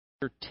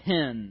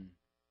10.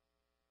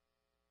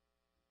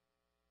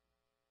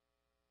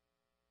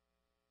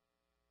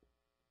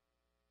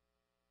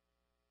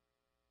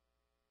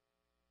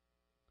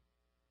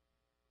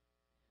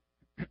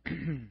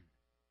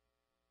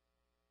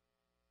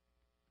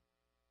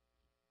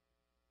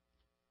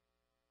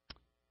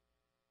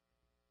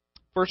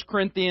 First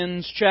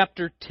Corinthians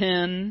chapter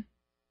 10.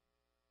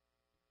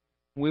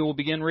 We will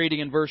begin reading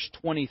in verse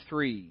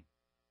 23.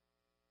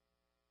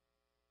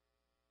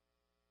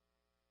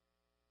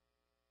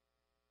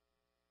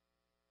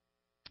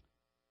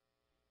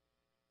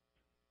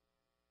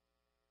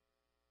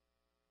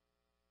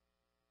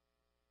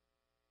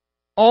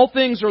 All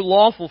things are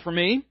lawful for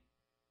me,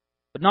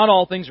 but not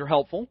all things are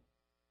helpful.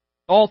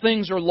 All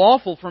things are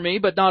lawful for me,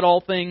 but not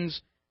all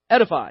things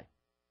edify.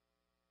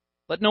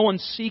 Let no one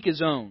seek his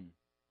own,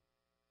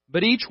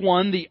 but each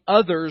one the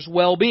other's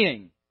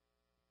well-being.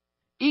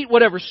 Eat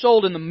whatever's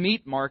sold in the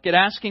meat market,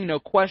 asking no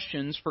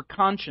questions for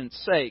conscience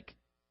sake.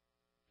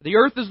 The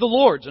earth is the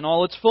Lord's and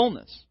all its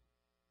fullness.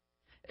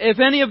 If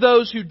any of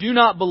those who do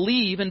not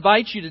believe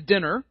invite you to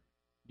dinner,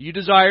 do you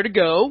desire to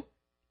go?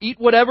 Eat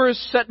whatever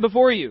is set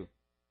before you,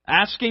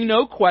 asking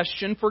no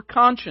question for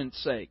conscience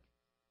sake.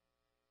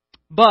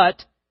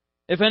 But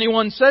if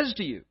anyone says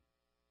to you,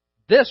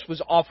 this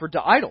was offered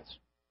to idols,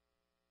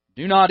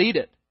 do not eat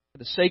it for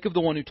the sake of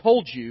the one who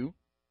told you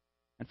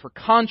and for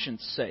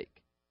conscience sake.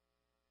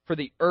 For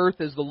the earth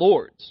is the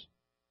Lord's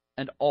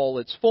and all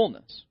its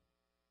fullness.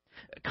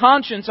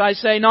 Conscience, I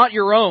say, not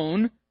your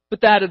own,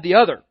 but that of the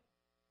other.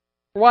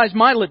 For why is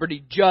my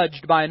liberty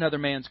judged by another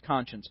man's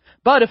conscience?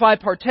 But if I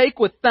partake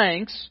with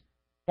thanks,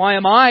 why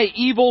am I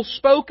evil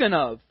spoken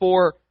of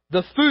for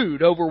the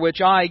food over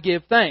which I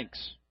give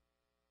thanks?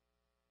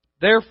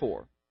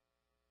 Therefore,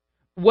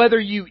 whether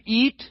you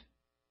eat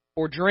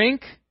or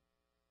drink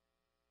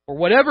or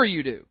whatever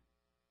you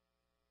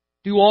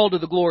do all to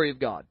the glory of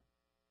God.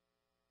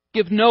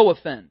 Give no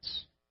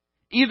offense,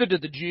 either to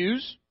the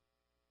Jews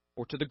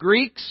or to the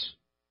Greeks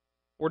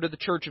or to the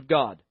church of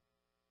God.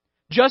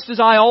 Just as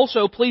I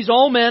also please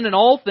all men in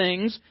all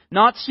things,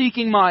 not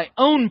seeking my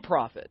own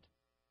profit,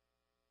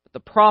 but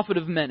the profit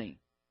of many,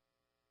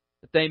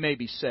 that they may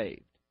be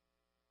saved.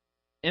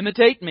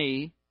 Imitate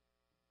me,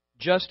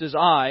 just as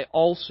I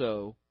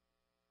also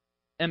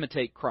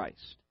imitate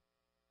Christ.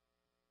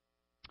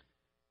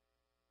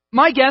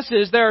 My guess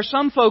is there are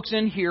some folks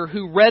in here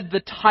who read the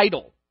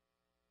title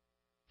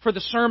for the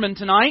sermon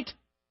tonight,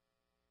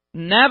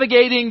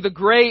 Navigating the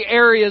Gray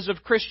Areas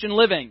of Christian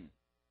Living.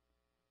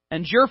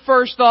 And your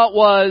first thought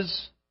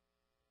was,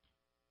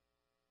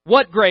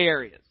 what gray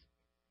areas?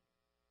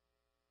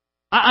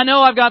 I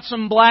know I've got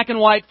some black and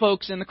white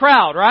folks in the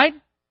crowd, right?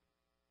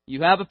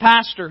 You have a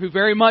pastor who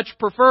very much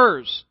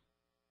prefers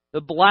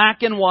the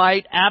black and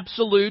white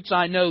absolutes.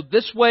 I know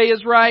this way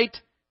is right,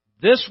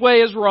 this way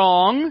is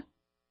wrong.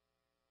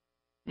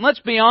 And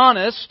let's be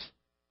honest,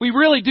 we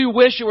really do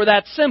wish it were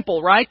that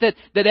simple, right?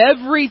 That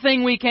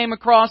everything we came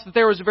across, that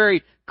there was a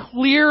very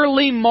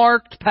clearly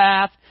marked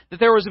path, that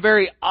there was a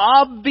very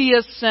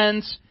obvious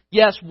sense,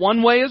 yes,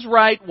 one way is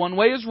right, one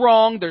way is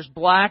wrong, there's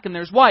black and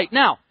there's white.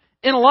 Now,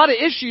 in a lot of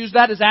issues,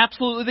 that is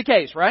absolutely the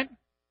case, right?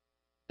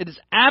 It is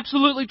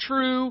absolutely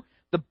true.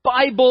 The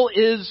Bible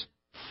is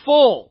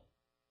full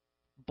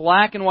of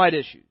black and white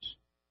issues.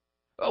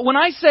 When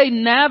I say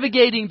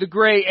navigating the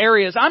gray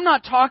areas, I'm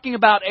not talking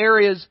about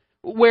areas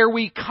where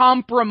we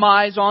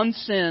compromise on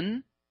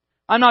sin.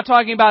 I'm not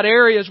talking about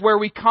areas where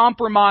we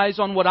compromise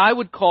on what I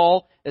would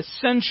call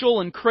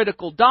essential and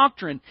critical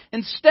doctrine.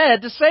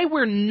 Instead, to say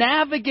we're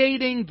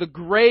navigating the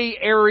gray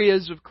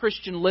areas of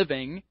Christian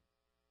living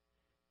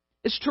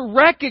is to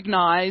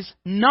recognize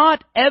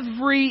not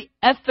every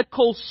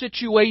ethical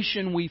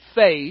situation we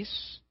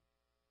face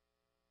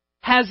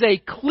has a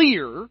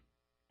clear,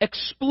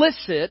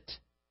 explicit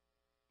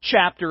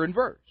chapter and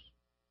verse.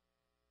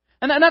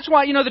 And that's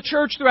why, the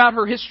church throughout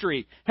her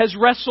history has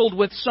wrestled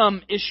with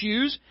some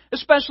issues,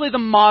 especially the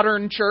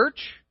modern church.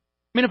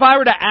 I mean, if I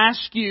were to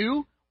ask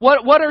you,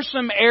 what are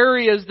some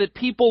areas that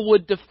people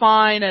would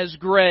define as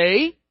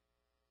gray?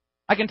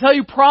 I can tell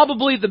you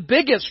probably the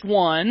biggest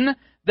one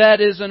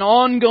that is an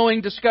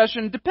ongoing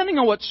discussion, depending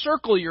on what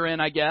circle you're in,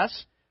 I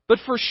guess. But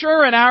for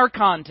sure in our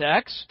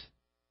context,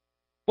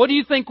 what do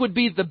you think would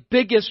be the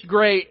biggest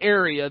gray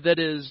area that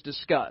is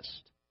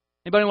discussed?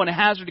 Anybody want to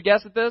hazard a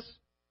guess at this?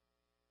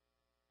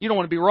 You don't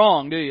want to be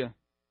wrong, do you?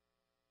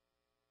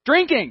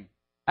 Drinking.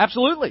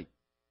 Absolutely.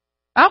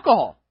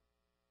 Alcohol.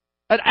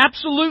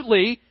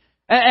 Absolutely.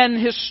 And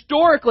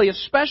historically,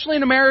 especially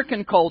in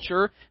American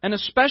culture, and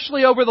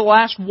especially over the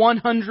last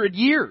 100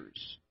 years.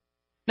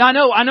 Now,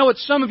 I know what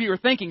some of you are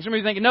thinking. Some of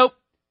you are thinking, no,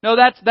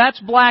 that's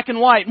black and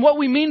white. And what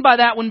we mean by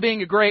that one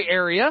being a gray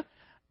area,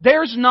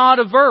 there's not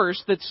a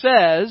verse that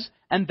says,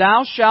 and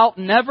thou shalt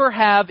never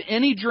have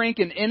any drink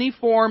in any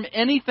form,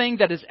 anything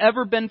that has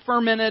ever been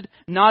fermented,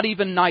 not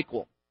even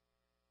NyQuil.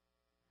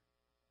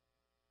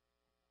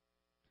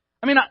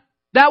 I mean,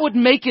 that would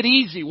make it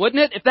easy,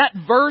 wouldn't it? If that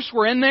verse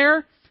were in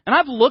there, and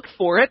I've looked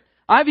for it,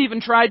 I've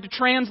even tried to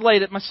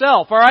translate it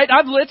myself, all right?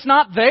 It's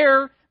not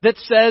there that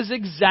says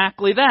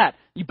exactly that.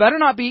 You better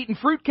not be eating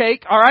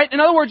fruitcake, all right? In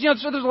other words,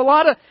 so there's a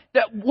lot of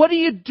that. What do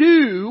you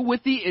do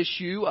with the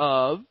issue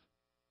of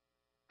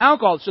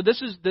alcohol? So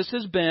this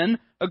has been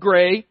a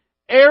gray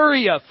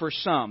area for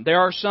some.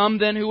 There are some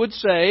then who would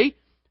say,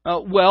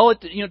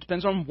 it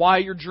depends on why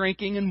you're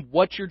drinking and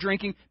what you're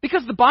drinking,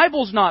 because the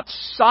Bible's not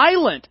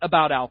silent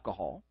about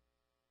alcohol.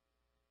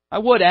 I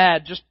would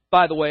add, just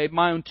by the way,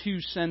 my own 2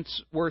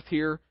 cents worth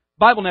here.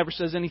 The Bible never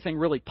says anything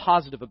really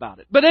positive about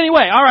it. But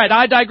anyway, all right,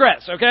 I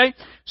digress, okay?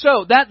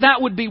 So that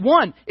would be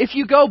one. If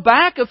you go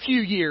back a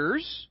few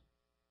years,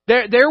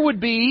 there would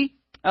be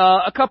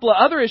a couple of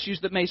other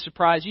issues that may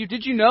surprise you.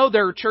 Did you know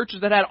there are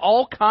churches that had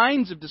all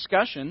kinds of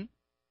discussion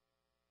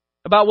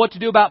about what to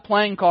do about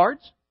playing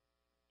cards?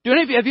 Have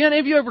any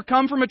of you ever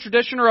come from a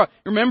tradition or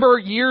remember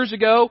years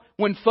ago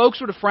when folks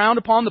would have frowned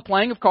upon the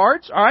playing of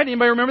cards? All right,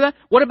 anybody remember that?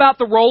 What about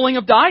the rolling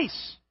of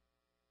dice?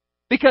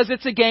 Because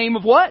it's a game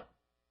of what?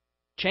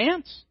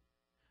 Chance.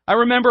 I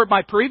remember at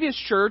my previous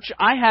church,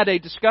 I had a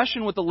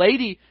discussion with a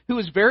lady who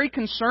was very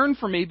concerned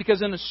for me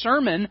because in a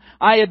sermon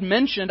I had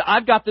mentioned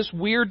I've got this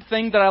weird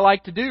thing that I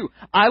like to do.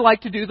 I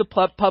like to do the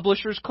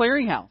Publishers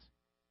Clearinghouse.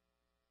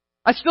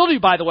 I still do,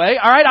 by the way.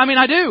 All right,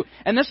 I do.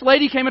 And this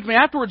lady came up to me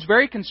afterwards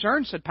very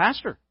concerned, said,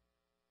 Pastor,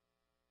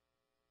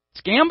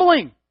 it's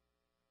gambling.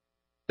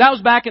 That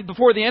was back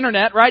before the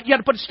internet, right? You had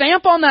to put a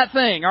stamp on that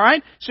thing, all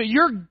right? So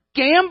you're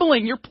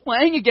gambling. You're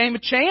playing a game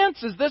of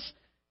chance. Is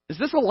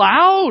this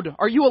allowed?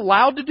 Are you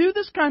allowed to do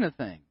this kind of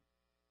thing?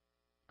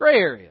 Gray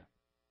area.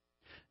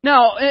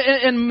 Now,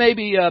 in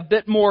maybe a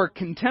bit more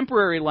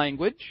contemporary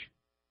language,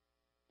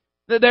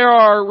 there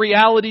are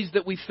realities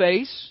that we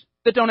face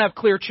that don't have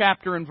clear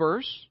chapter and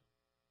verse.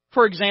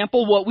 For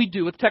example, what we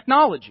do with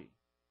technology.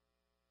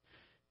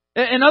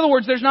 In other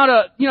words,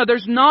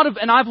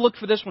 and I've looked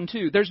for this one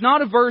too, there's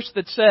not a verse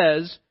that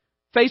says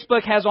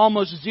Facebook has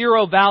almost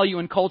zero value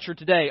in culture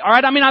today.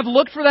 Alright, I've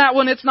looked for that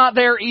one, it's not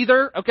there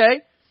either,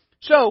 okay?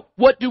 So,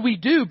 what do we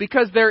do?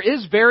 Because there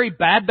is very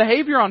bad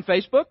behavior on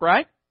Facebook,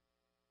 right?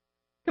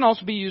 It can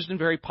also be used in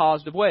very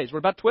positive ways. What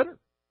about Twitter?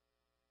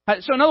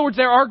 So, in other words,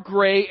 there are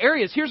gray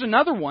areas. Here's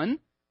another one.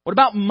 What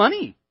about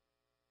money?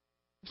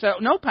 So,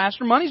 no,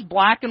 Pastor, money's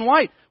black and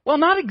white. Well,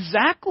 not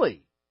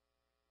exactly.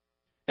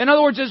 In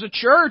other words, as a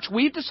church,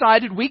 we've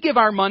decided we give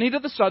our money to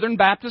the Southern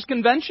Baptist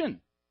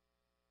Convention.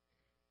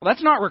 Well,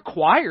 that's not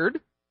required.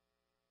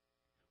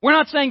 We're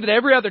not saying that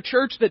every other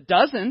church that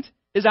doesn't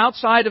is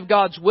outside of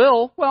God's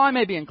will. Well, I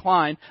may be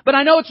inclined, but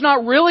I know it's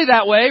not really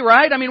that way,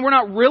 right? We're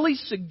not really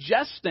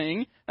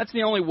suggesting that's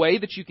the only way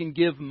that you can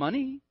give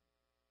money.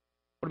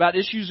 What about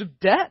issues of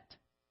debt?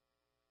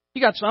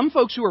 You got some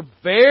folks who are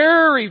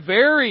very,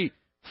 very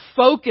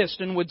focused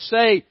and would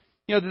say,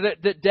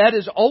 that debt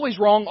is always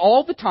wrong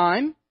all the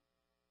time.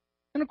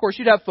 And of course,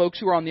 you'd have folks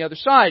who are on the other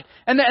side.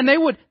 And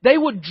they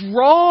would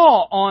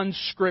draw on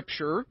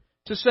Scripture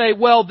to say,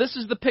 well, this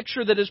is the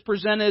picture that is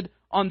presented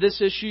on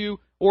this issue,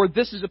 or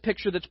this is a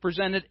picture that's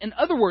presented. In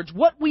other words,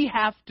 what we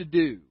have to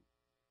do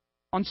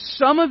on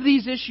some of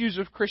these issues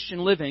of Christian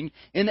living,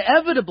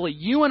 inevitably,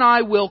 you and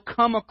I will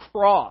come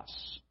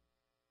across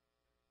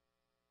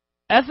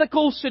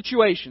ethical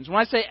situations. When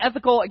I say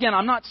ethical, again,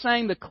 I'm not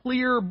saying the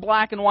clear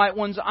black and white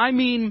ones. I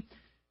mean,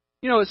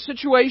 a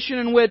situation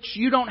in which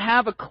you don't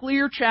have a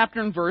clear chapter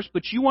and verse,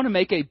 but you want to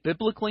make a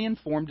biblically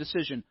informed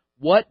decision.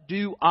 What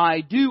do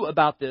I do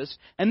about this?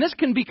 And this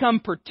can become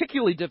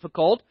particularly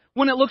difficult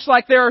when it looks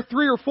like there are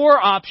 3 or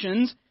 4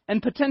 options,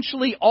 and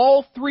potentially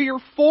all 3 or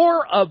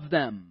 4 of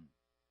them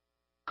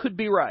could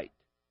be right.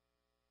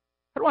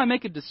 How do I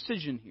make a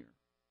decision here?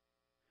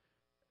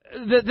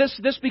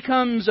 This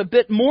becomes a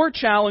bit more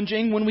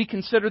challenging when we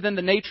consider then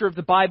the nature of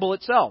the Bible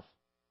itself.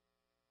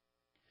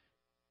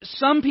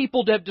 Some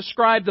people have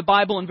described the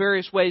Bible in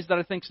various ways that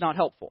I think is not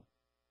helpful.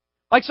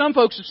 Like some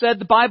folks have said,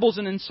 the Bible's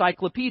an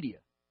encyclopedia.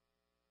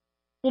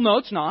 Well, no,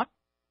 it's not.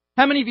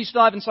 How many of you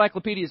still have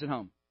encyclopedias at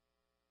home?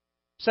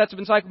 Sets of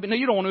encyclopedias? No,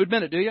 you don't want to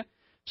admit it, do you?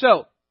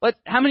 So,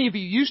 how many of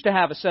you used to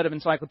have a set of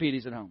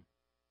encyclopedias at home?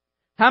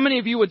 How many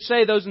of you would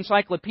say those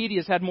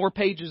encyclopedias had more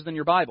pages than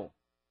your Bible?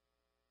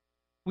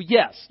 Well,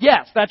 yes,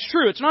 that's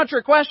true. It's not a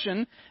trick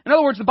question. In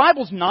other words, the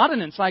Bible's not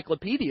an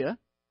encyclopedia.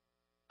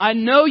 I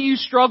know you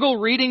struggle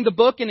reading the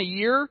book in a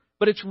year,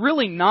 but it's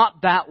really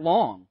not that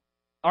long.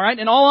 All right?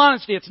 In all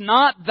honesty, it's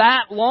not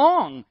that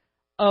long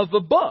of a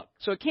book.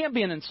 So it can't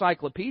be an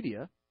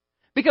encyclopedia.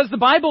 Because the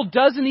Bible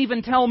doesn't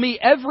even tell me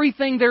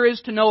everything there is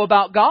to know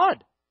about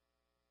God.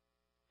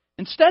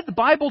 Instead, the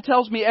Bible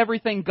tells me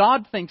everything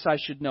God thinks I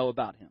should know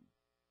about Him.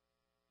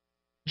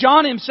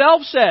 John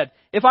himself said,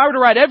 if I were to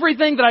write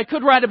everything that I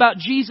could write about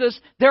Jesus,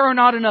 there are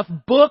not enough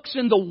books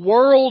in the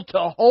world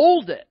to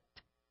hold it.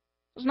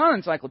 It's not an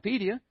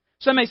encyclopedia.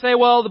 Some may say,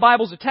 well, the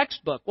Bible's a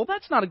textbook. Well,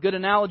 that's not a good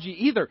analogy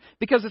either,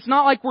 because it's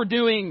not like we're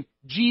doing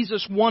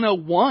Jesus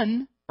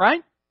 101,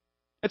 right?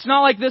 It's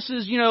not like this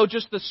is,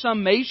 just the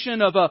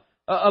summation of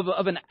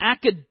an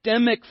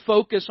academic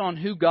focus on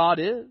who God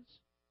is.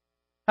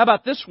 How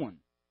about this one?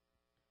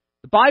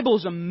 The Bible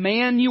is a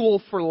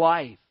manual for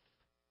life.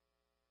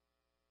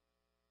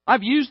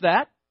 I've used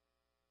that.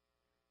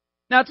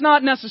 Now, it's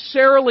not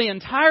necessarily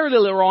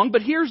entirely wrong,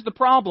 but here's the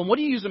problem. What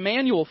do you use a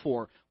manual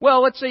for?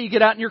 Well, let's say you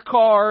get out in your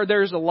car,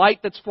 there's a light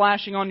that's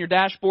flashing on your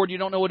dashboard, you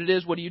don't know what it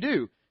is, what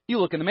do? You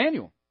look in the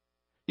manual.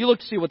 You look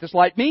to see what this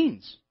light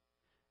means.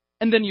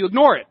 And then you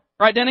ignore it.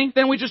 Right, Denny?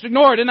 Then we just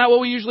ignore it. Isn't that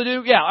what we usually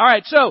do? Yeah,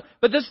 alright. So,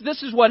 but this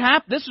is what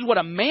this is what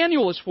a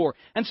manual is for.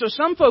 And so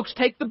some folks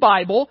take the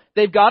Bible,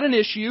 they've got an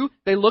issue,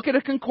 they look at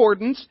a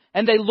concordance,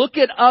 and they look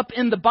it up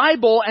in the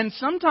Bible, and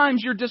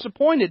sometimes you're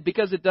disappointed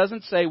because it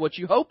doesn't say what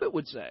you hope it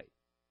would say.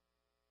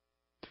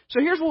 So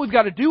here's what we've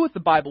got to do with the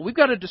Bible. We've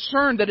got to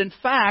discern that in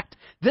fact,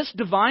 this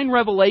divine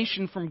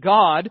revelation from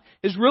God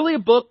is really a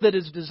book that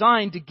is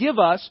designed to give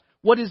us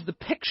what is the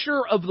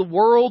picture of the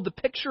world, the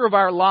picture of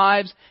our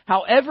lives,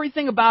 how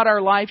everything about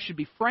our life should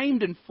be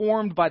framed and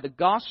formed by the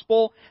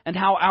gospel, and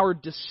how our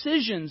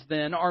decisions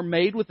then are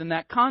made within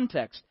that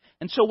context.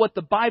 And so what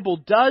the Bible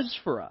does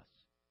for us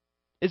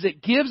is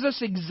it gives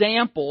us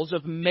examples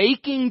of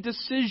making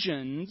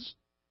decisions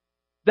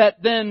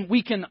that then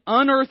we can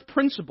unearth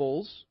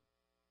principles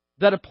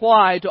that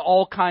apply to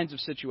all kinds of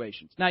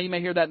situations. Now you may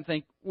hear that and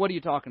think, what are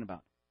you talking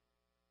about?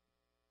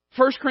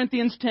 1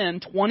 Corinthians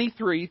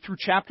 10:23 through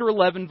chapter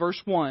 11,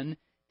 verse 1,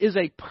 is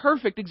a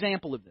perfect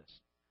example of this,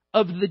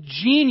 of the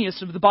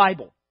genius of the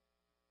Bible.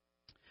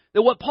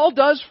 That what Paul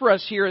does for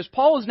us here is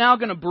Paul is now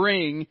going to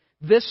bring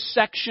this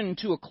section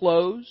to a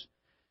close.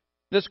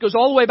 This goes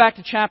all the way back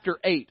to chapter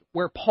 8,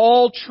 where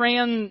Paul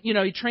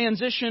he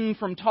transitioned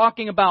from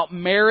talking about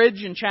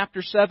marriage in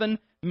chapter 7,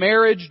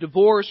 marriage,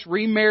 divorce,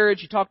 remarriage.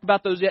 He talked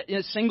about those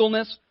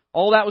singleness.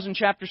 All that was in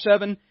chapter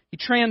 7. He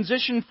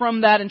transitioned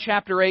from that in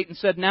chapter 8 and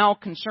said, now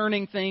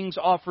concerning things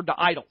offered to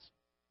idols.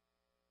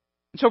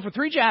 And so for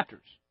 3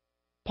 chapters,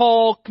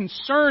 Paul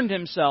concerned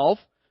himself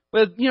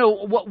with,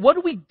 what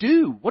do we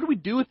do? What do we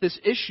do with this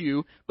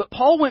issue? But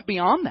Paul went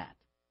beyond that.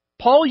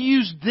 Paul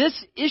used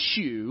this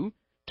issue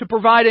to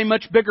provide a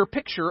much bigger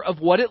picture of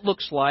what it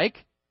looks like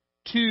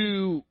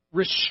to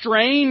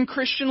restrain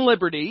Christian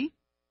liberty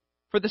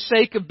for the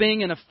sake of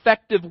being an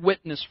effective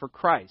witness for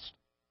Christ.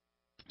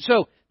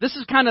 So, this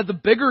is kind of the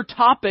bigger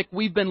topic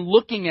we've been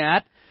looking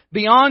at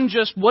beyond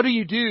just what do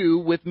you do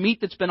with meat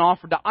that's been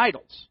offered to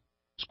idols.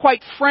 It's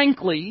quite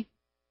frankly,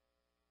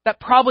 that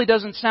probably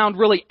doesn't sound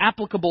really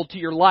applicable to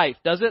your life,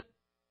 does it?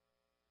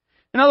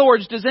 In other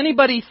words, does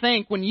anybody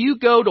think when you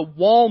go to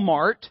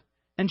Walmart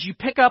and you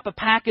pick up a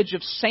package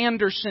of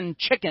Sanderson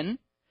chicken,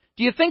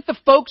 do you think the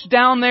folks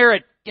down there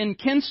in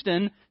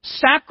Kinston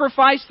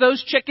sacrificed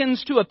those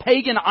chickens to a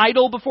pagan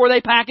idol before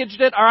they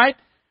packaged it, alright?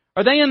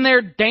 Are they in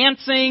there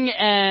dancing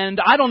and,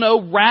 I don't know,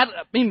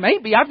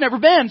 maybe, I've never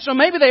been, so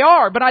maybe they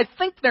are, but I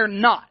think they're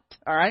not,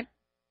 alright?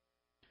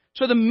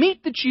 So the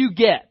meat that you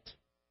get,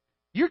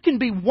 you can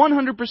be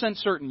 100%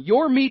 certain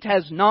your meat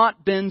has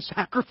not been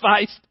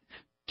sacrificed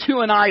to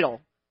an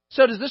idol.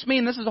 So does this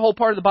mean this is the whole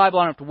part of the Bible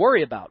I don't have to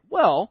worry about?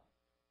 Well,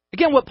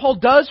 again, what Paul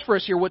does for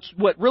us here, what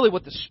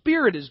the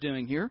Spirit is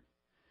doing here,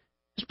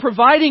 is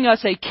providing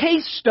us a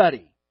case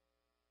study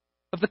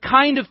of the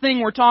kind of thing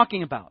we're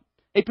talking about.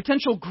 A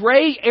potential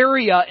gray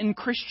area in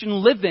Christian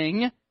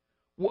living,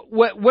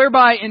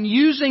 whereby in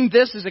using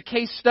this as a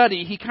case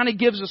study, he kind of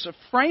gives us a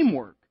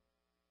framework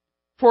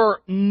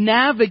for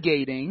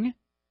navigating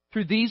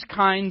through these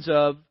kinds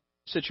of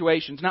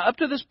situations. Now, up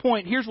to this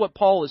point, here's what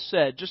Paul has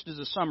said, just as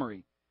a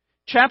summary.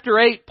 Chapter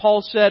 8,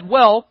 Paul said,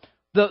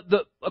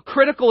 a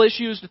critical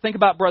issue is to think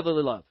about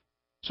brotherly love.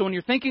 So when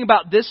you're thinking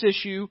about this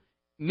issue,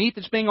 meat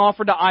that's being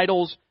offered to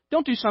idols,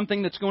 don't do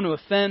something that's going to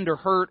offend or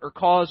hurt or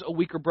cause a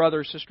weaker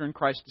brother or sister in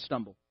Christ to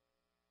stumble.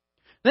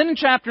 Then in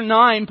chapter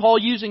 9, Paul,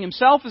 using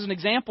himself as an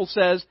example,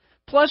 says,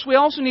 plus we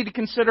also need to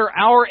consider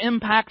our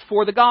impact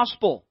for the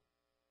gospel.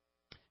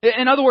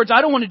 In other words,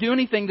 I don't want to do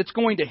anything that's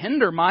going to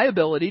hinder my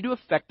ability to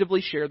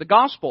effectively share the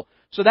gospel.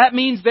 So that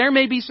means there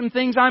may be some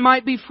things I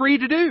might be free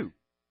to do,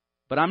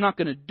 but I'm not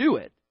going to do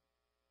it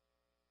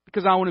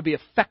because I want to be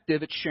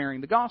effective at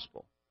sharing the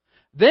gospel.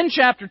 Then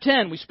chapter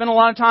 10, we spent a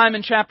lot of time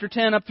in chapter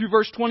 10 up through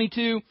verse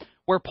 22,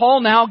 where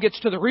Paul now gets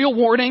to the real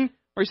warning,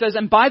 where he says,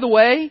 and by the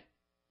way,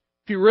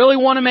 if you really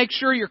want to make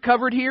sure you're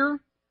covered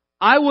here,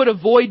 I would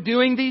avoid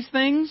doing these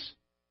things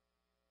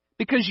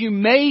because you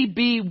may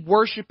be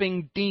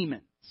worshiping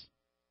demons.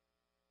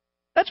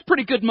 That's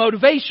pretty good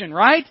motivation,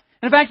 right?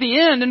 And in fact, the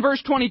end, in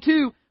verse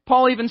 22,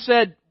 Paul even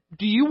said,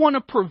 do you want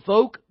to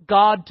provoke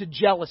God to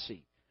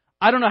jealousy?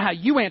 I don't know how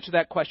you answer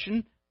that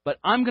question, but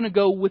I'm going to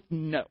go with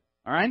no,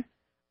 all right?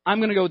 I'm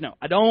going to go with no.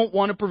 I don't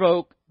want to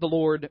provoke the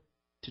Lord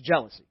to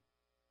jealousy.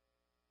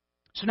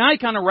 So now he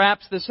kind of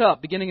wraps this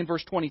up, beginning in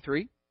verse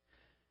 23.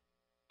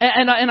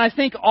 And I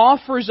think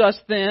offers us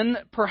then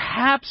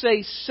perhaps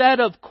a set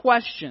of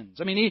questions.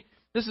 I mean,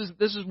 this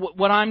is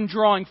what I'm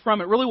drawing from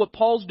it. Really what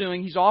Paul's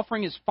doing, he's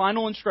offering his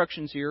final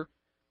instructions here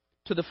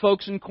to the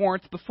folks in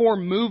Corinth before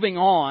moving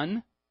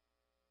on,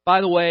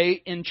 by the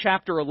way, in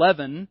chapter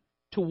 11,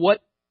 to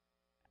what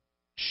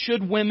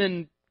should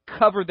women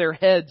cover their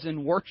heads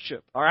in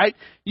worship, all right?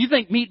 You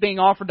think meat being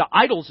offered to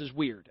idols is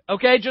weird,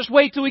 okay? Just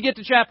wait till we get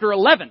to chapter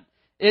 11.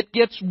 It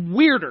gets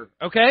weirder,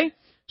 okay?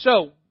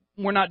 So,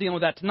 we're not dealing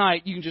with that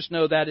tonight. You can just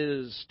know that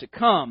is to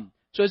come.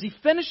 So as he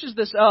finishes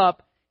this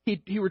up,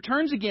 he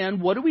returns again.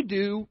 What do we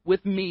do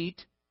with meat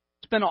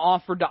that's been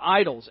offered to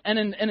idols? And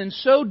in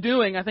so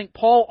doing, I think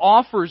Paul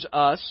offers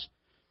us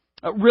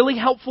a really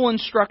helpful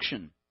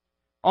instruction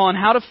on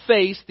how to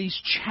face these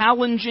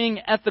challenging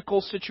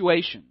ethical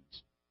situations.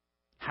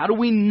 How do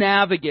we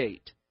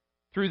navigate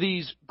through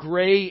these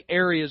gray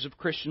areas of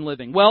Christian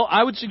living? Well,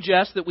 I would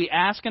suggest that we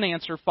ask and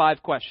answer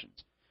 5 questions.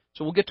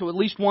 So we'll get to at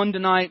least one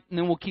tonight, and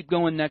then we'll keep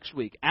going next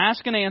week.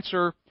 Ask and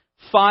answer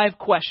 5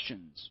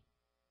 questions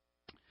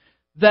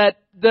that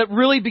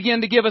really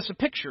begin to give us a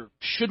picture.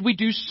 Should we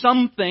do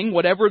something,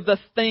 whatever the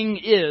thing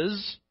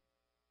is,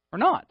 or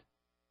not?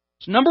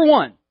 So number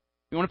 1,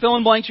 you want to fill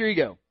in blanks, here you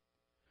go.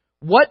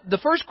 The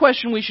first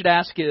question we should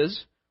ask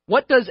is,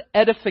 what does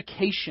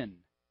edification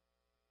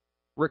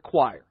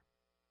require?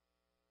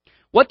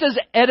 What does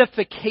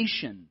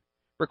edification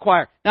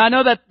require? Now, I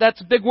know that's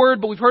a big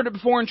word, but we've heard it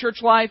before in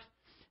church life.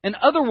 In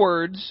other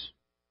words,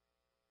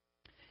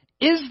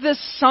 is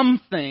this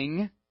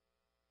something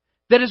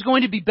that is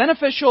going to be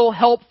beneficial,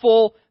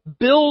 helpful,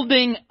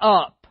 building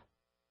up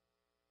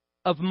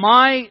of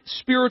my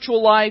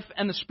spiritual life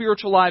and the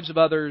spiritual lives of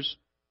others,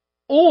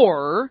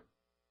 or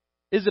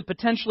is it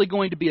potentially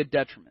going to be a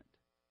detriment?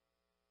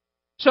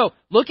 So,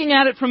 looking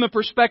at it from the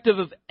perspective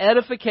of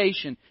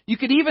edification, you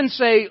could even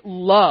say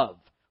love.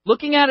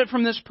 Looking at it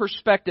from this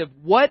perspective,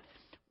 what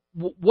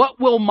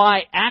will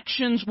my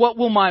actions, what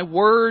will my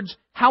words,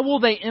 how will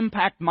they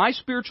impact my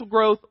spiritual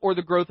growth or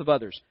the growth of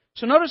others?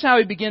 So notice how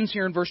he begins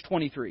here in verse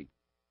 23.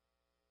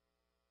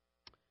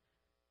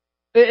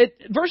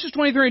 Verses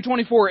 23 and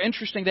 24 are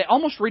interesting. They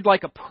almost read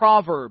like a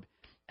proverb.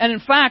 And in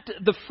fact,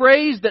 the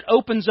phrase that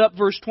opens up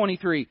verse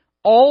 23,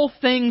 all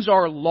things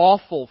are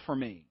lawful for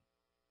me.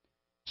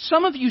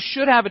 Some of you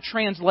should have a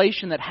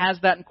translation that has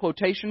that in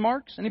quotation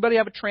marks. Anybody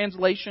have a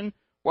translation?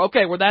 Well,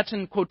 okay, where that's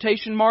in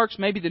quotation marks,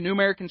 maybe the New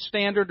American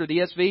Standard or the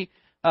ESV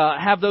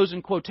have those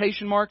in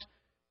quotation marks.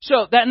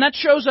 So that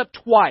shows up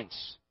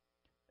twice.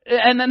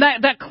 And then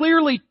that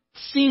clearly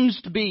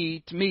seems to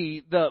be, to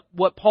me,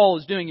 what Paul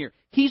is doing here.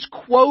 He's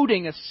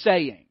quoting a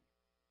saying.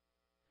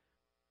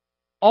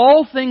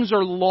 All things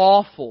are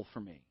lawful for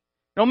me.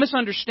 Don't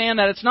misunderstand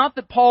that. It's not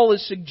that Paul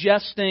is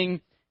suggesting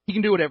he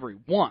can do whatever he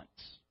wants.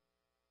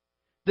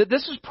 That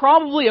this is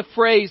probably a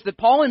phrase that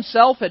Paul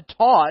himself had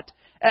taught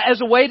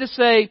as a way to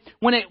say,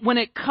 when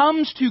it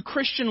comes to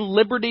Christian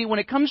liberty, when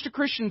it comes to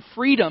Christian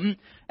freedom,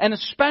 and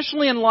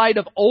especially in light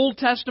of Old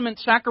Testament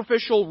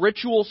sacrificial,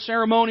 ritual,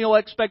 ceremonial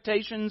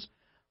expectations,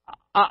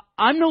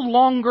 I'm no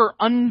longer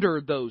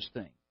under those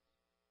things.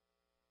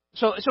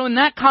 So in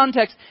that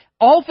context,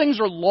 all things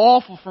are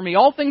lawful for me.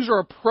 All things are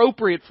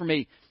appropriate for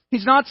me.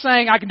 He's not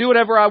saying I can do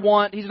whatever I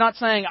want. He's not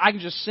saying I can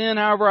just sin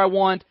however I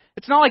want.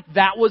 It's not like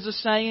that was a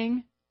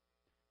saying.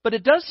 But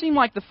it does seem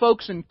like the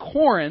folks in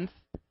Corinth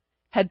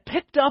had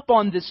picked up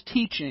on this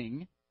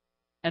teaching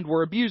and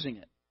were abusing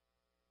it.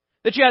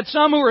 That you had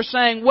some who were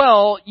saying,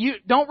 well, you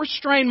don't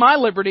restrain my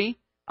liberty.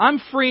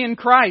 I'm free in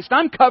Christ.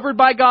 I'm covered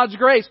by God's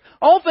grace.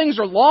 All things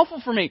are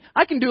lawful for me.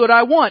 I can do what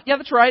I want. Yeah,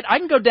 that's right. I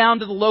can go down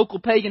to the local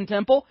pagan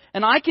temple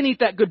and I can eat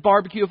that good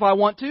barbecue if I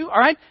want to. All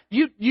right?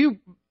 You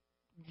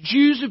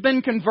Jews who've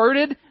been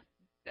converted,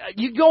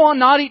 you go on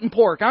not eating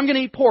pork. I'm going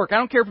to eat pork. I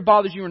don't care if it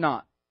bothers you or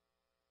not.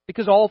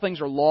 Because all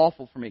things are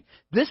lawful for me.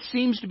 This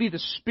seems to be the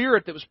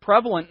spirit that was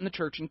prevalent in the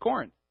church in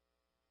Corinth.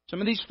 Some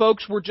of these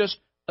folks were just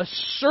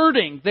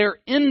asserting their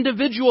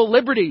individual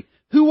liberty.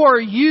 Who are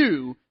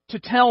you to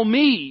tell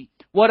me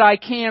what I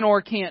can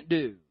or can't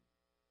do?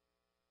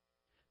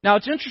 Now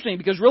it's interesting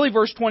because really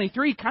verse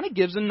 23 kind of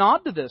gives a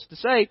nod to this, to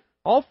say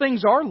all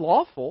things are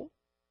lawful.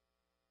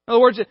 In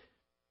other words,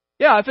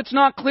 yeah, if it's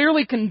not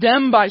clearly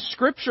condemned by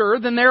Scripture,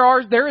 then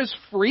there is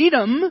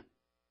freedom.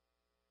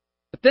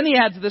 But then he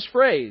adds this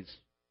phrase,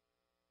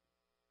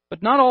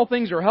 but not all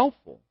things are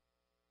helpful.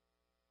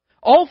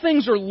 All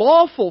things are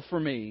lawful for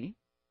me,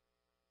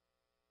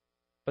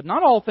 but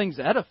not all things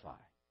edify.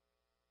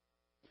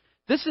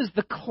 This is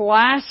the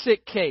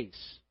classic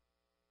case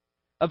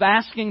of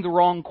asking the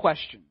wrong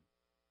question.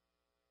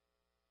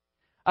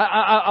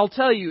 I'll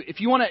tell you, if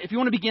you want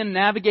to begin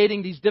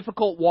navigating these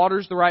difficult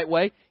waters the right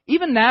way,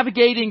 even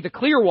navigating the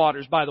clear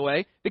waters, by the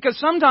way, because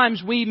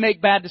sometimes we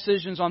make bad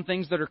decisions on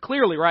things that are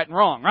clearly right and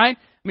wrong, right?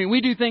 I mean, we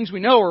do things we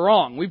know are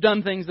wrong. We've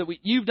done things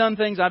you've done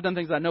things, I've done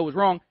things that I know was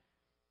wrong.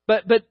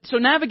 But so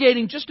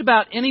navigating just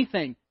about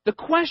anything, the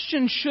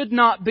question should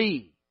not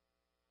be,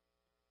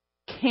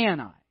 can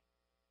I?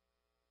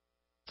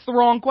 It's the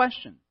wrong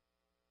question.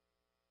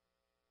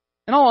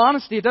 In all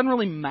honesty, it doesn't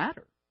really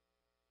matter.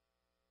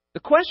 The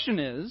question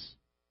is,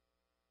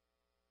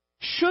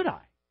 should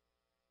I?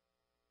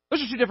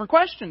 Those are two different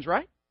questions,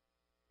 right?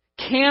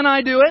 Can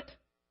I do it?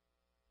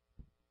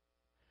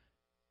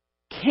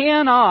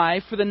 Can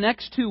I, for the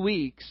next 2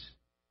 weeks,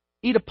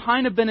 eat a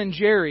pint of Ben &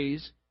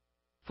 Jerry's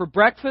for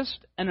breakfast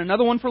and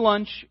another one for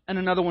lunch and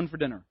another one for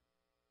dinner?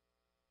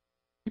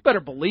 You better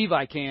believe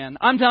I can.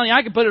 I'm telling you,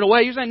 I can put it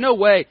away. You're saying, no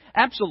way.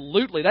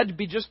 Absolutely. That'd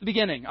be just the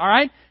beginning. All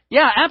right?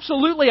 Yeah,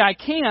 absolutely I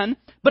can.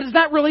 But is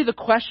that really the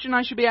question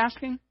I should be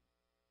asking?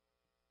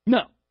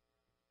 No.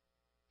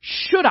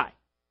 Should I?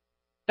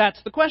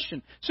 That's the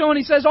question. So when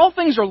he says all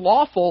things are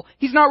lawful,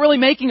 he's not really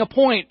making a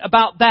point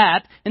about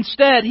that.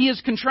 Instead, he is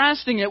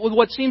contrasting it with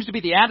what seems to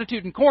be the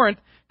attitude in Corinth,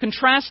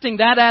 contrasting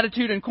that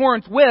attitude in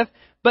Corinth with,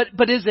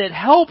 but is it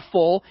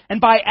helpful?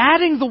 And by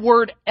adding the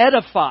word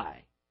edify,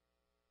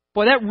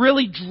 boy, that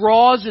really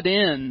draws it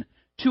in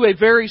to a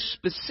very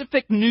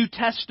specific New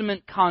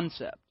Testament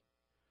concept.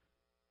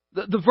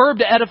 The verb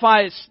to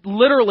edify is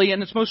literally,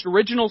 in its most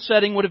original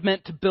setting, would have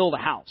meant to build a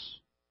house.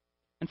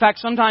 In fact,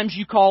 sometimes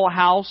you call a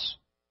house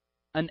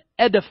an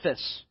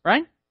edifice,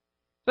 right?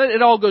 But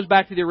it all goes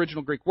back to the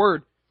original Greek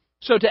word.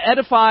 So to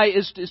edify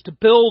is to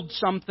build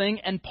something,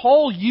 and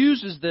Paul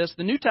uses this,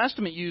 the New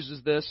Testament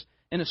uses this,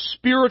 in a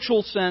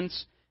spiritual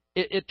sense.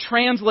 It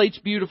translates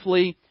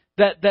beautifully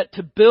that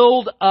to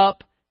build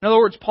up. In other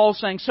words, Paul's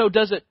saying, so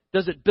does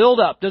it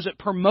build up? Does it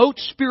promote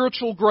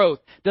spiritual growth?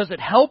 Does it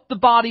help the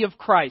body of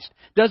Christ?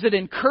 Does it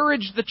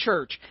encourage the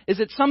church?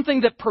 Is it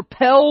something that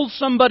propels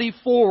somebody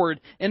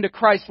forward into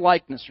Christ's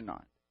likeness or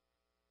not?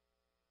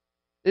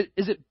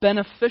 Is it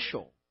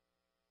beneficial?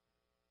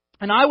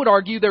 And I would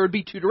argue there would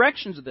be two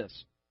directions of this.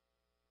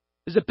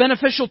 Is it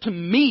beneficial to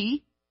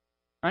me?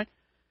 Right?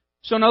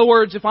 So in other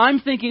words, if I'm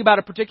thinking about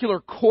a particular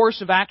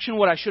course of action,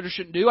 what I should or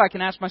shouldn't do, I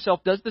can ask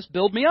myself, does this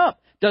build me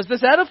up? Does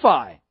this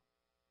edify?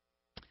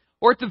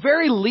 Or at the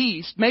very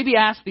least, maybe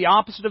ask the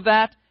opposite of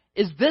that,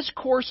 is this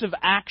course of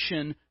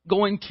action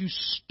going to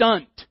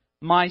stunt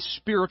my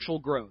spiritual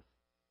growth?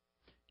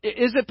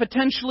 Is it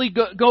potentially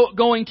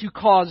going to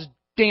cause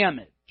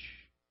damage?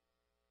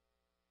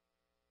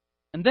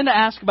 And then to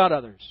ask about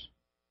others.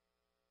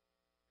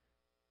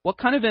 What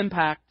kind of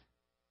impact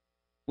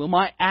will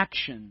my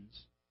actions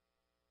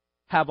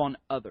have on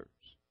others?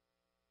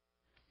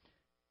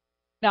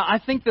 Now, I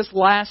think this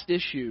last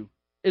issue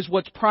is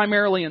what's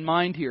primarily in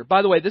mind here.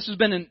 By the way, this has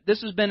been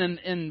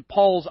in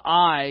Paul's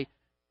eye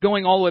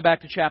going all the way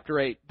back to chapter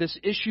 8. This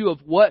issue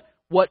of what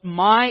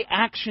my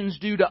actions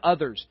do to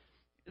others.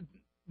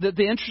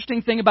 The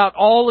interesting thing about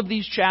all of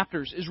these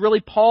chapters is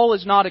really Paul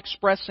is not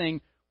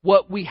expressing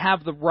what we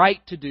have the right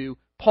to do.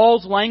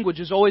 Paul's language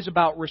is always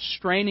about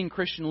restraining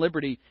Christian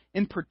liberty,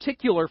 in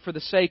particular for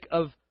the sake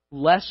of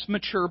less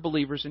mature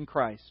believers in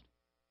Christ.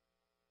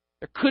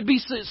 There could be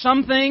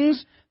some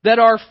things that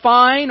are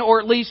fine, or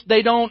at least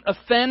they don't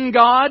offend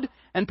God,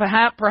 and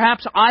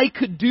perhaps I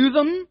could do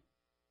them.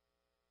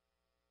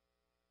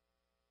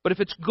 But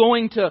if it's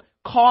going to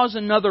cause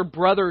another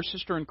brother or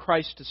sister in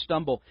Christ to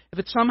stumble, if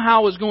it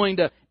somehow is going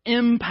to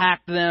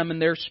impact them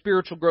and their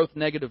spiritual growth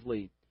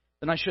negatively,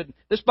 then I shouldn't.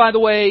 This, by the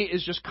way,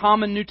 is just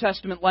common New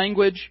Testament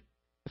language.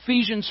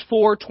 Ephesians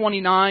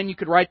 4:29, you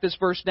could write this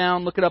verse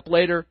down, look it up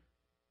later.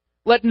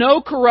 Let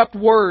no corrupt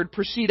word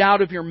proceed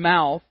out of your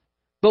mouth,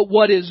 but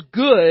what is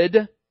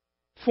good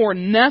for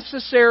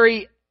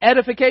necessary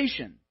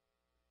edification,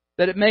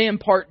 that it may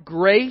impart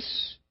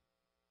grace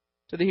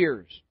to the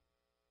hearers.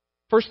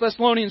 1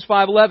 Thessalonians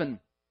 5:11.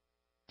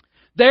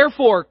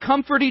 Therefore,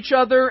 comfort each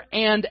other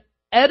and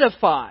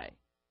edify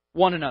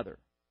one another,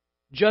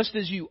 just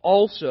as you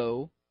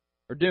also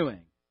are doing.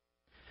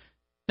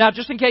 Now,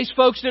 just in case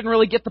folks didn't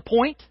really get the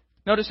point,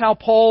 notice how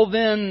Paul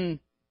then,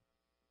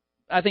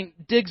 I think,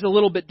 digs a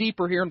little bit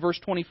deeper here in verse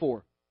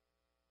 24.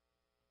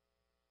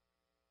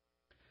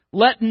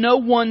 Let no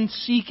one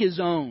seek his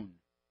own,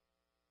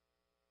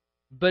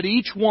 but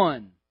each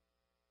one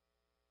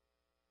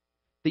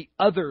the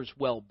other's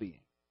well-being.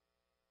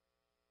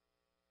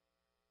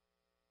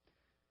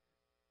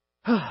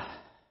 Are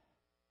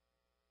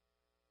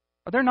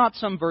there not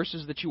some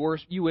verses that you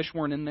wish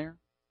weren't in there?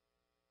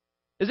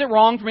 Is it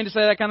wrong for me to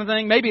say that kind of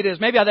thing? Maybe it is.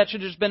 Maybe that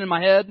should have just been in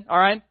my head. All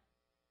right?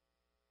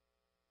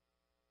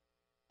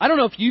 I don't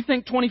know if you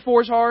think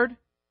 24 is hard.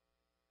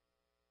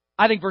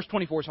 I think verse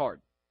 24 is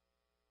hard.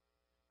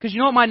 Because you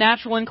know what my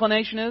natural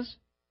inclination is?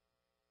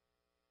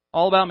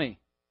 All about me.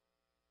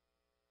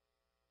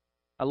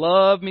 I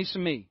love me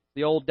some me.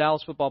 The old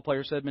Dallas football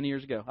player said many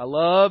years ago. I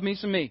love me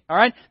some me. All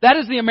right? That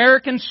is the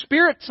American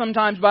spirit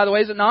sometimes, by the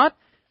way, is it not?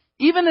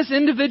 Even this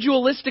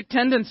individualistic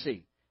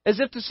tendency. As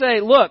if to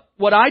say, look,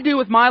 what I do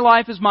with my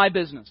life is my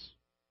business.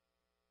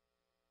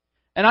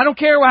 And I don't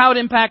care how it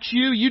impacts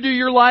you. You do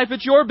your life,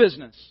 it's your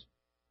business.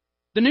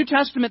 The New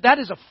Testament, that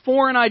is a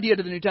foreign idea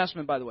to the New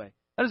Testament, by the way.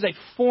 That is a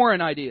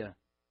foreign idea.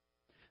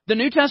 The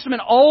New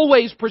Testament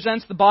always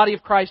presents the body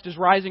of Christ as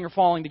rising or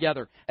falling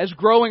together, as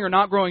growing or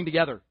not growing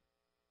together.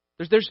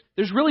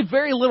 There's really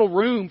very little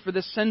room for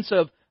this sense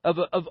of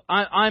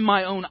I'm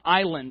my own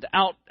island,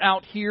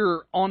 out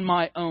here on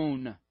my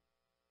own.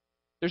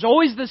 There's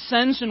always this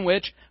sense in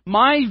which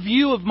my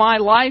view of my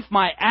life,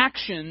 my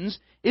actions,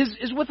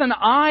 is with an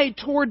eye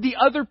toward the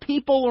other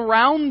people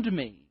around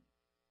me.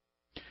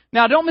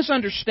 Now, don't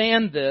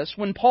misunderstand this.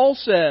 When Paul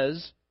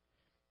says,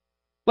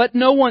 let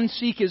no one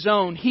seek his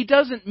own, he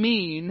doesn't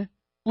mean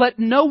let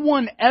no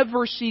one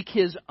ever seek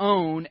his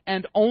own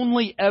and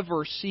only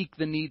ever seek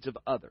the needs of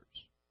others.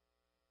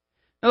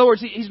 In other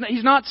words,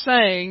 he's not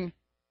saying,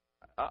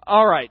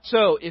 all right,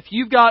 so if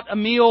you've got a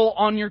meal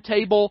on your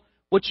table,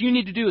 what you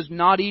need to do is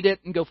not eat it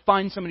and go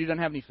find somebody who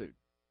doesn't have any food.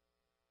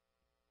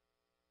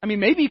 I mean,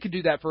 maybe you could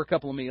do that for a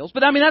couple of meals,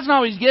 but I mean, that's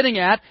not what he's getting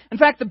at. In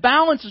fact, the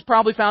balance is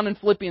probably found in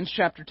Philippians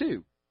chapter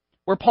 2,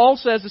 where Paul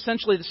says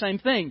essentially the same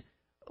thing.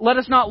 Let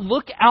us not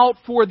look out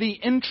for the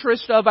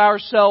interest of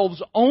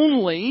ourselves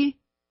only,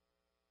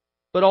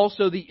 but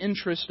also the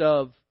interest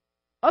of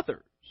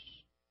others.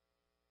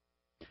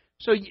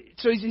 So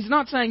he's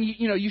not saying,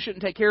 you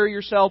shouldn't take care of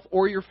yourself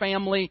or your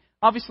family.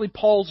 Obviously,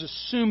 Paul's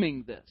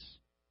assuming this.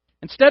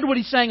 Instead, what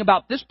he's saying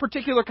about this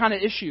particular kind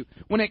of issue,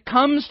 when it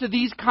comes to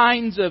these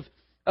kinds of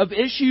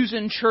issues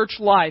in church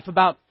life,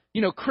 about,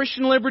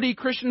 Christian liberty,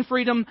 Christian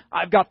freedom,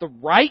 I've got the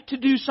right to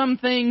do some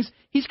things,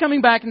 he's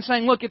coming back and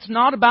saying, look, it's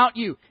not about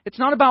you. It's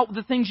not about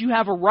the things you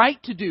have a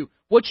right to do.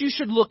 What you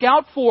should look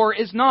out for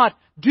is not,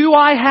 do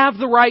I have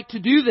the right to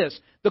do this?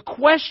 The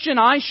question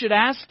I should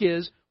ask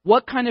is,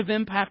 what kind of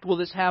impact will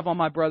this have on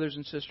my brothers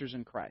and sisters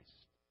in Christ?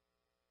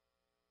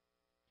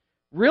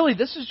 Really,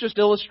 this is just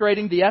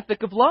illustrating the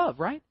ethic of love,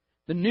 right?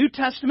 The New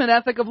Testament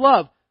ethic of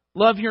love.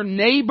 Love your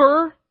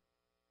neighbor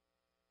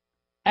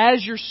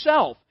as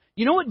yourself.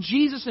 You know what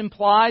Jesus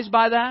implies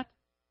by that?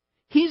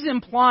 He's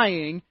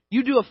implying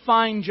you do a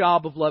fine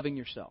job of loving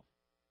yourself.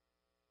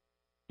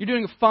 You're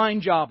doing a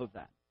fine job of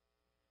that.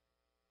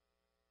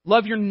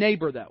 Love your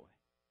neighbor that way.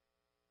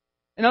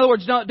 In other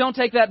words, don't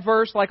take that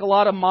verse like a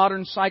lot of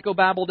modern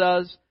psychobabble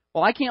does.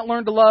 Well, I can't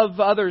learn to love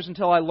others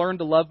until I learn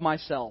to love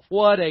myself.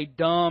 What a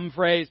dumb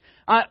phrase.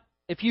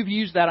 If you've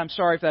used that, I'm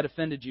sorry if that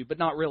offended you, but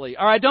not really.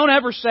 All right, don't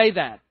ever say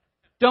that.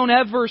 Don't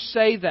ever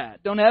say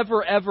that. Don't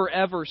ever, ever,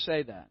 ever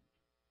say that.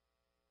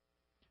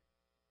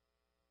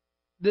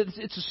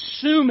 It's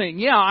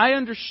assuming, I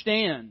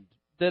understand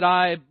that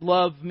I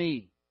love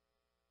me.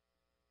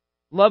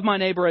 Love my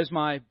neighbor as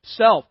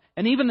myself.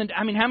 And even,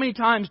 how many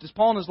times does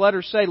Paul in his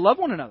letters say, love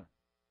one another?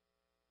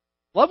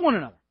 Love one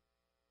another.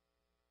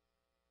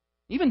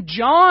 Even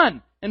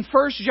John in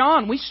 1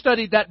 John, we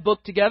studied that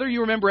book together.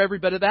 You remember every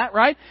bit of that,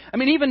 right?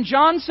 Even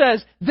John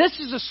says, this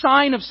is a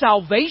sign of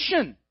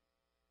salvation.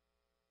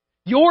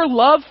 Your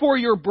love for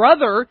your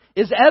brother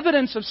is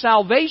evidence of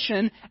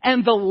salvation,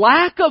 and the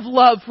lack of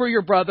love for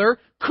your brother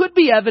could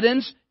be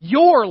evidence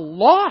you're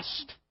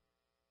lost.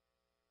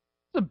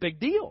 It's a big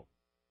deal.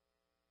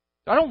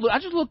 I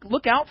just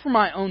look out for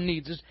my own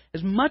needs.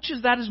 As much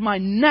as that is my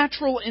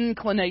natural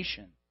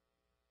inclination,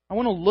 I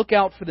want to look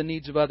out for the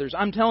needs of others.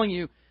 I'm telling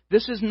you,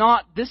 this is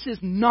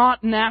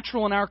not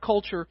natural in our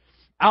culture.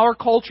 Our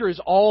culture is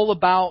all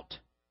about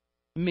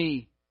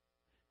me.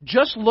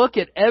 Just look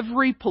at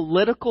every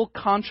political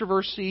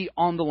controversy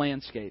on the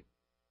landscape.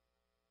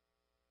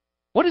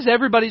 What is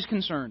everybody's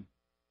concern?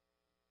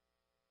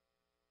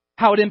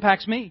 How it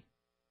impacts me.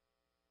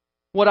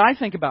 What I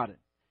think about it.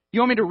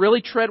 You want me to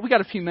really tread? We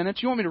got a few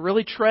minutes. You want me to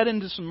really tread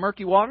into some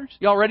murky waters?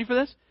 Y'all ready for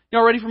this?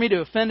 Y'all ready for me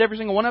to offend every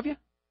single one of you?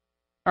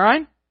 All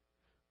right?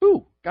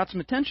 Ooh, got some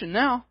attention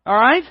now. All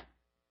right?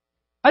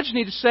 I just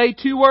need to say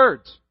 2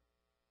 words.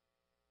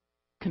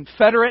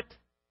 Confederate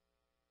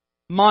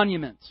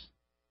monuments.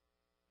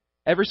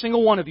 Every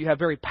single one of you have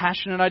very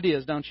passionate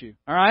ideas, don't you?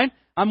 All right?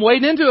 I'm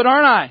wading into it,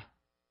 aren't I?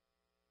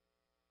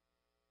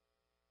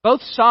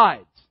 Both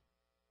sides,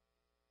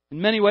 in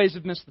many ways,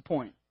 have missed the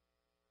point.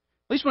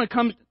 At least when it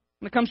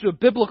comes to a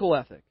biblical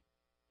ethic.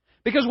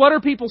 Because what are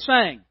people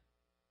saying?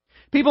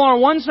 People on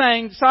one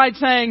side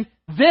saying,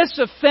 this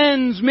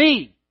offends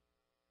me.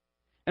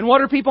 And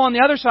what are people on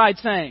the other side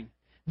saying?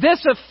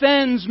 This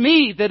offends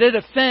me that it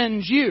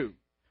offends you.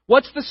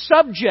 What's the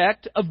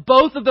subject of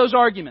both of those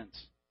arguments?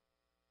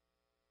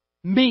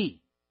 Me.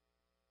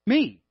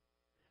 Me.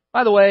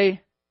 By the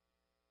way,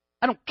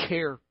 I don't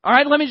care. All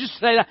right, let me just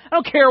say that. I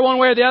don't care one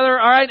way or the other.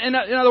 All right, in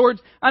other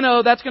words, I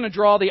know that's going to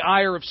draw the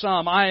ire of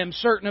some. I am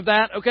certain of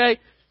that, okay?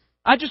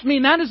 I just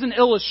mean that is an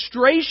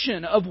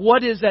illustration of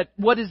what is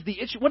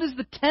the issue. What is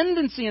the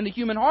tendency in the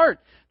human heart?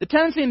 The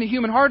tendency in the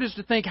human heart is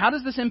to think, how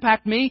does this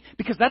impact me?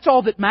 Because that's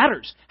all that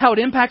matters. How it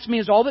impacts me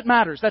is all that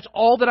matters. That's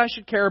all that I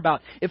should care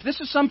about. If this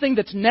is something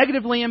that's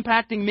negatively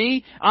impacting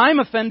me, I'm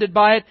offended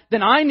by it,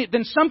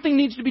 then something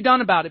needs to be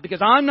done about it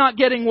because I'm not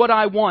getting what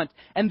I want.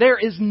 And there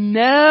is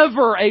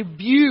never a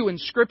view in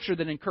Scripture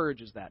that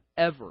encourages that.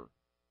 Ever.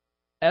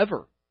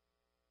 Ever.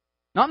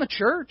 Not in the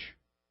church.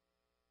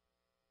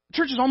 The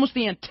church is almost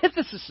the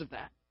antithesis of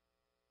that.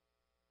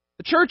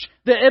 The church,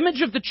 the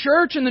image of the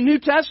church in the New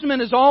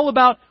Testament is all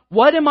about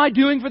what am I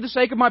doing for the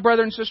sake of my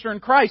brother and sister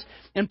in Christ?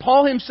 And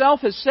Paul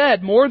himself has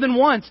said more than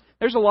once,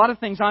 there's a lot of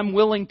things I'm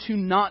willing to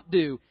not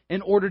do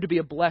in order to be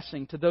a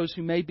blessing to those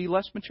who may be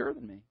less mature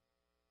than me. I'm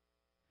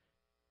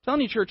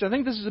telling you, church, I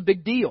think this is a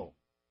big deal.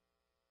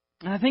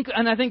 And I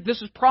think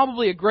this is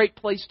probably a great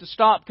place to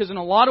stop because in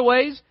a lot of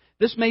ways,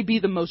 this may be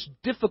the most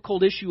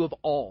difficult issue of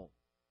all.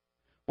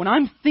 When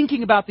I'm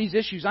thinking about these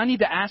issues, I need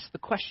to ask the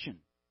question.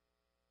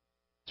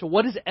 So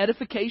what does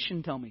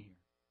edification tell me here?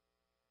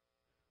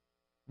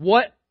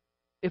 What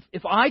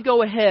if I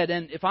go ahead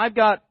and if I've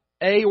got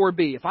A or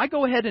B, if I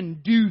go ahead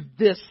and do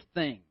this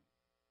thing,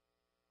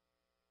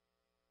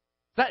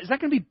 is that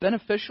going to be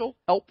beneficial,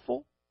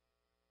 helpful?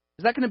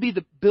 Is that going to be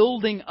the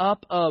building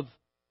up of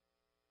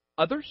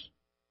others?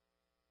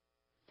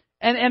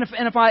 And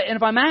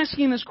if I'm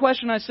asking this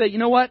question, I say, you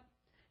know what?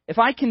 if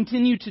I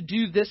continue to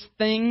do this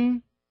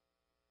thing,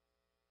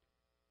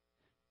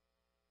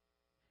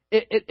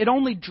 it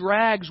only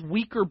drags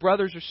weaker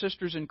brothers or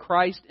sisters in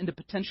Christ into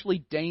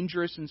potentially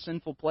dangerous and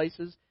sinful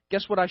places.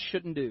 Guess what I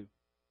shouldn't do?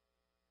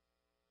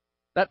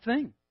 That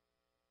thing.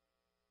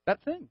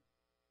 That thing.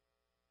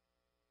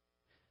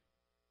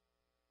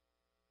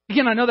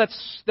 Again, I know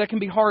that can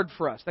be hard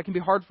for us. That can be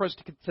hard for us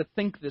to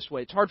think this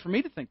way. It's hard for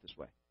me to think this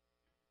way.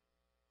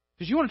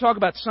 Because you want to talk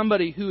about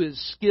somebody who is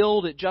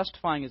skilled at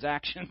justifying his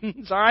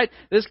actions, all right?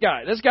 This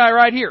guy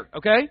right here,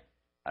 okay?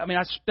 I mean,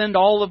 I spend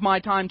all of my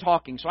time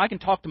talking, so I can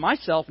talk to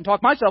myself and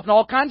talk myself into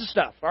all kinds of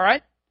stuff, all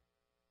right?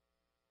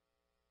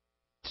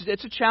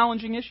 It's a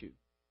challenging issue.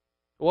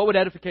 What would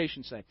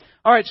edification say?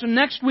 All right, so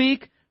next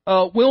week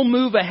we'll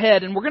move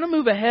ahead, and we're going to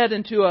move ahead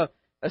into a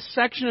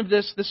section of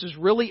this. This is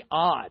really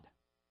odd.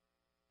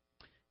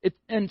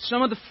 And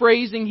some of the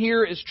phrasing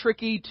here is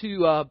tricky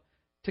to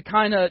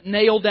kind of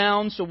nail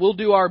down, so we'll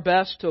do our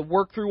best to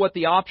work through what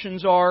the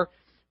options are.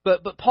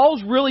 But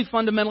Paul's really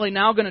fundamentally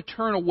now going to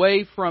turn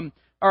away from,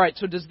 all right,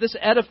 so does this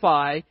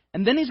edify?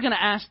 And then he's going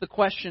to ask the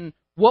question,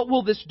 what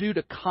will this do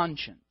to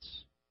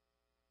conscience?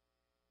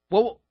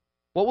 What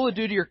will it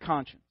do to your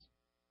conscience?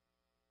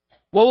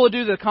 What will it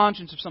do to the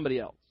conscience of somebody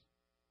else?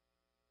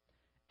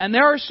 And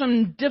there are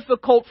some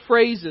difficult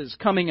phrases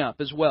coming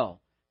up as well.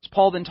 As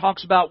Paul then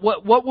talks about,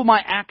 what will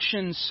my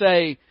actions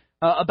say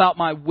about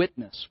my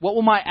witness? What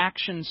will my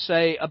actions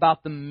say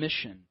about the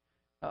mission?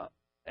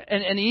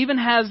 And he even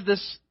has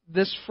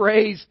this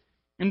phrase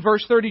in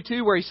verse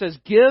 32 where he says,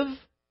 give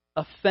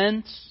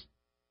offense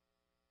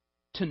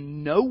to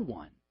no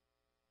one.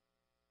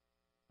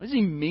 What does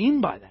he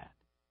mean by that?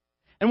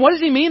 And what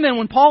does he mean then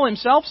when Paul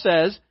himself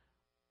says,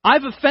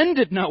 I've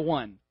offended no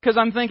one? Because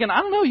I'm thinking,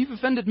 I don't know, you've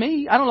offended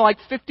me. I don't know, like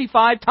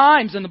 55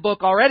 times in the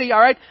book already, all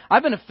right?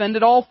 I've been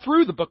offended all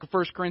through the book of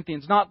 1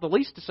 Corinthians, not the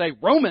least to say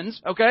Romans,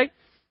 okay?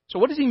 So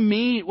what does he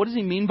mean? What does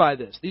he mean by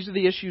this? These are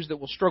the issues that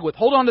we'll struggle with.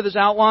 Hold on to this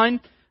outline,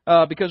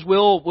 because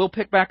we'll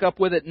pick back up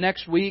with it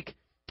next week.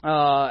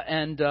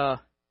 And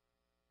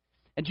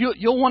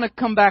you'll want to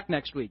come back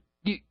next week.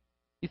 You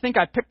think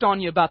I picked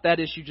on you about that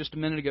issue just a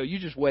minute ago. You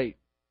just wait.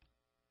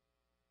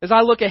 As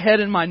I look ahead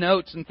in my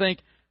notes and think,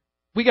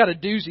 we got a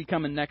doozy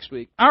coming next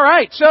week. All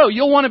right, so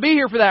you'll want to be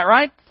here for that,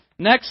 right?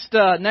 Next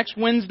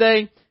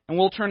Wednesday, and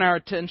we'll turn our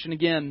attention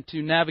again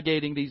to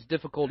navigating these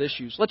difficult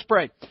issues. Let's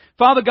pray.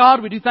 Father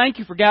God, we do thank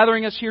you for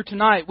gathering us here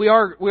tonight. We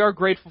are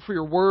grateful for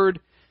your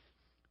word.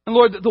 And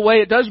Lord, the way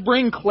it does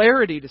bring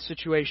clarity to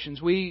situations.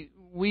 We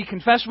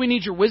confess we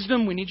need your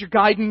wisdom, we need your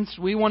guidance.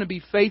 We want to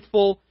be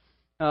faithful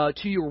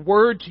to your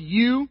word, to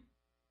you.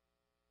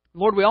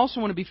 Lord, we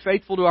also want to be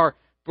faithful to our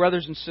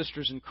brothers and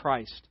sisters in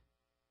Christ.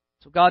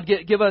 So God,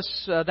 give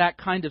us that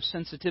kind of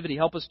sensitivity.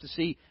 Help us to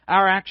see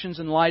our actions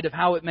in light of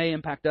how it may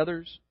impact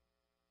others.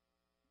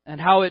 And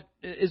how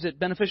is it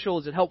beneficial?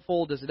 Is it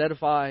helpful? Does it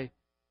edify?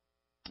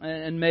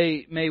 And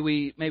may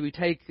we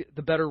take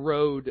the better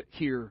road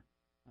here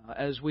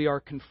as we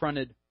are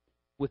confronted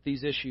with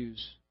these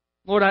issues.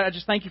 Lord, I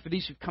just thank you for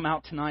these who've come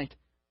out tonight.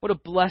 What a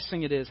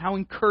blessing it is. How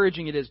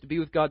encouraging it is to be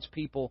with God's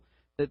people.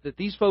 That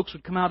these folks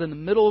would come out in the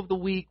middle of the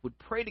week, would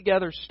pray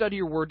together, study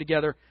your word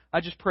together.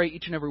 I just pray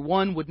each and every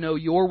one would know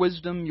your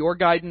wisdom, your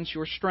guidance,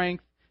 your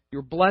strength,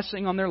 your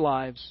blessing on their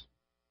lives.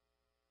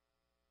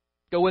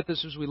 Go with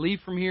us as we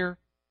leave from here.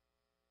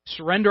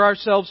 Surrender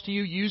ourselves to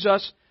you. Use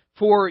us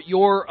for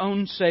your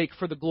own sake,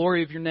 for the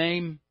glory of your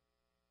name.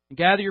 And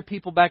gather your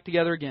people back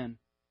together again,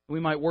 that we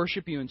might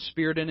worship you in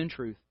spirit and in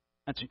truth.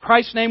 That's in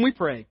Christ's name we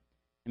pray.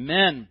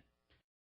 Amen.